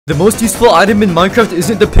The most useful item in Minecraft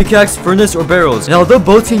isn't the pickaxe, furnace, or barrels. And although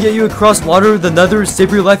both can get you across water, the nether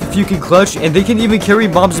save your life if you can clutch, and they can even carry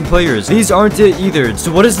mobs and players. These aren't it either.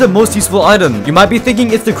 So what is the most useful item? You might be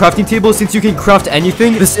thinking it's the crafting table since you can craft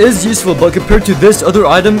anything. This is useful, but compared to this other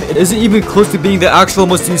item, it isn't even close to being the actual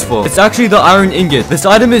most useful. It's actually the iron ingot. This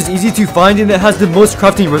item is easy to find and it has the most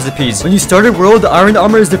crafting recipes. When you start a world, the iron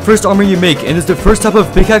armor is the first armor you make, and is the first type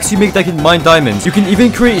of pickaxe you make that can mine diamonds. You can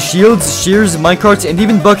even create shields, shears, minecarts, and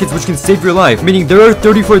even buckets which can save your life, meaning there are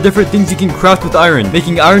 34 different things you can craft with iron,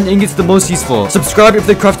 making iron ingots the most useful. Subscribe if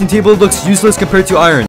the crafting table looks useless compared to iron.